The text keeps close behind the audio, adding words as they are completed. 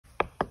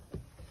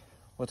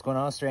What's going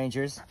on,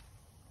 strangers?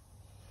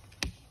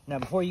 Now,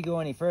 before you go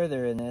any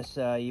further in this,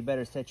 you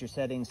better set your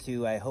settings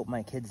to I hope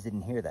my kids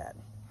didn't hear that.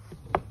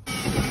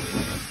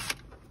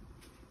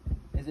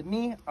 Is it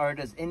me, or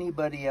does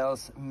anybody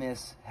else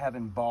miss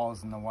having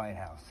balls in the White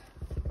House?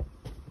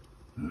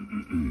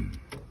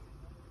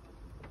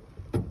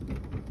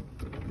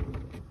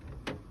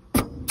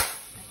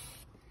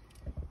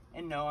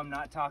 And no, I'm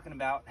not talking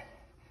about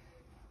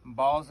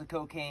balls of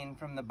cocaine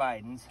from the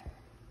Bidens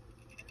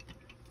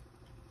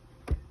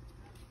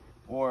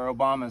or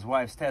Obama's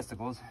wife's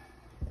testicles.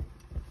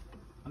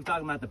 I'm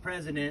talking about the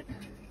president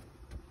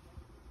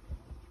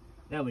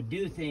that would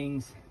do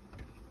things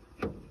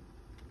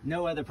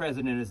no other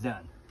president has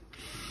done.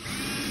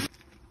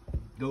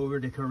 Go over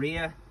to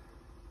Korea,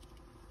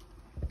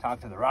 talk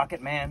to the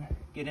Rocket Man,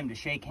 get him to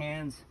shake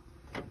hands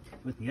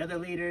with the other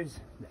leaders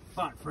that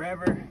fought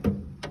forever.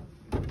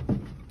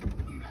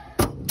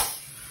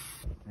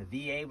 The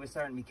VA was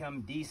starting to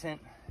become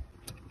decent.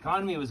 The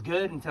economy was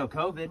good until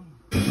COVID.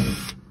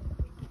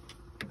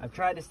 I've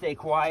tried to stay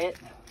quiet.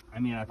 I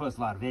mean, I post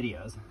a lot of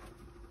videos.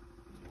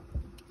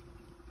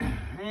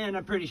 And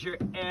I'm pretty sure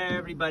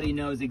everybody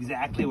knows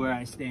exactly where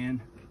I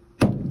stand.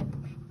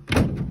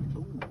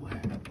 Ooh,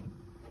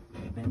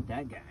 bent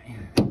that guy.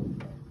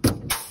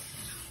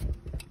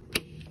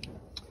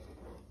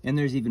 And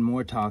there's even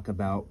more talk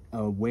about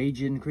a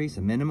wage increase,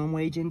 a minimum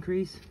wage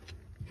increase.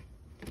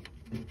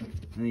 I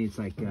think it's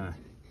like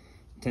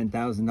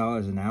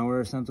 $10,000 an hour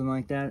or something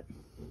like that.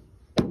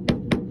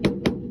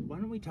 Why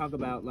don't we talk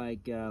about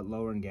like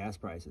lowering gas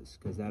prices,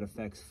 because that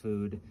affects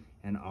food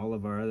and all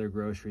of our other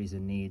groceries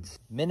and needs.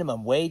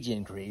 Minimum wage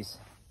increase.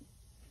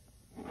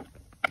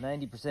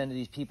 90% of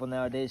these people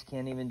nowadays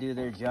can't even do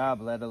their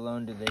job, let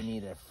alone do they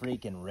need a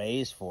freaking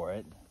raise for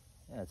it.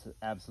 That's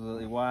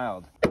absolutely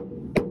wild. They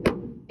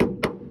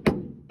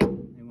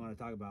want to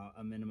talk about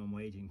a minimum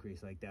wage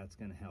increase like that's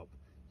going to help.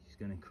 It's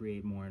going to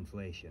create more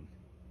inflation.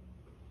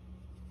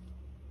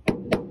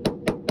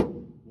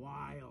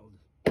 Wild.